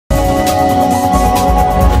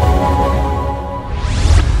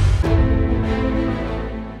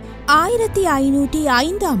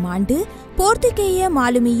1505ஆம் ஆண்டு போர்த்துகேய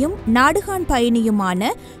மாலுமியும் நாடுகாண்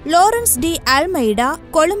பயணியுமான Lawrence de Almeida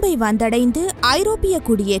கொழும்பை வந்தடைந்து ஐரோப்பிய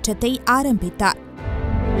குடியேற்றத்தை ஆரம்பித்தார்.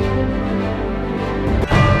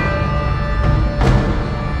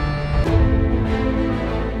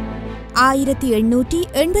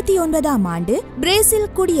 1889ஆம் ஆண்டு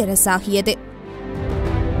பிரேசில் குடியரசாகியது.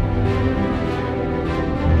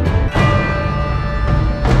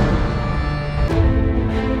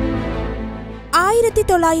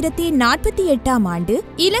 1948ஆம் ஆண்டு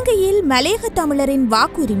இலங்கையில் மலையக தமிழரின்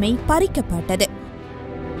வாக்குரிமை பறிக்கப்பட்டது.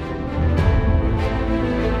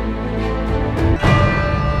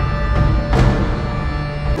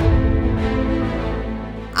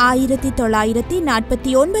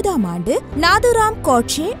 1949ஆம் ஆண்டு நாதுராம்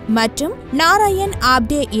கோட்சே மற்றும் நாராயண்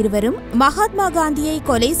ஆப்டே இருவரும் மகாத்மா காந்தியை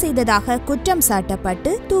கொலை செய்ததாக குற்றம்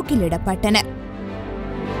சாட்டப்பட்டு தூக்கிலிடப்பட்டனர்.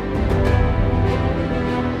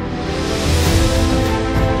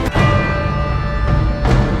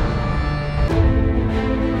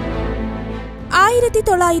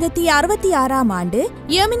 1966ஆம் ஆண்டு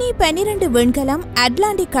யெமினி 12 விண்கலம்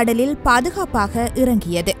அட்லாண்டிக் கடலில் பாதுகாப்பாக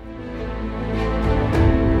இறங்கியது.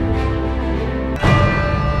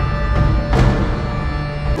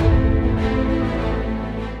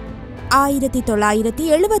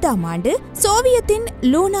 1970ஆம் ஆண்டு சோவியத்தின்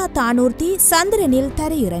லூனா தானூர்த்தி சந்திரனில்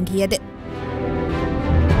தரையிறங்கியது.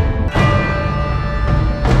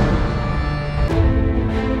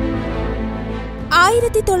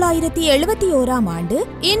 1971ஆம் ஆண்டு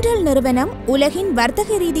இன்டெல் நிறுவனம் உலகின்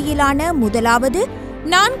வர்த்தக ரீதியிலான முதலாவது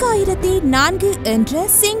 4004 என்ற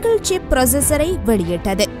சிங்கிள் சிப் ப்ராசஸரை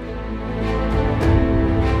வெளியிட்டது.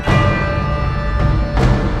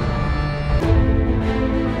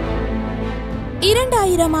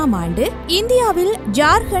 2000ஆம் ஆண்டு இந்தியாவில்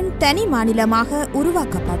ஜார்க்கண்ட் தனி மாநிலமாக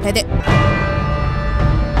உருவாக்கப்பட்டது.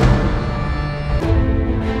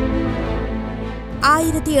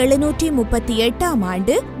 1738ஆம்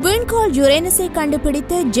ஆண்டு விண்கோள் யுரேனஸை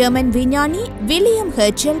கண்டுபிடித்த ஜெர்மன் விஞ்ஞானி வில்லியம்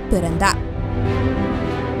ஹெர்ட்சல் பிறந்தார்.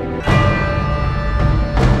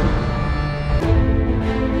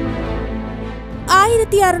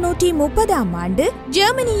 1630ஆம் ஆண்டு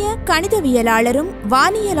ஜெர்மனிய கணிதவியலாளரும்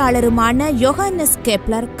வானியலாளருமான யோஹன்னஸ்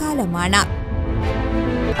கெப்லர் காலமானார்.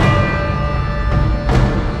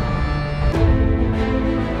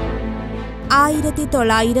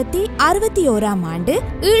 1961ஆம் ஆண்டு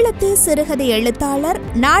ஈழத்து சிறுகதை எழுத்தாளர்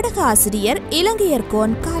நாடக ஆசிரியர்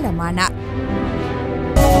இலங்கையர்கோன் காலமானார்.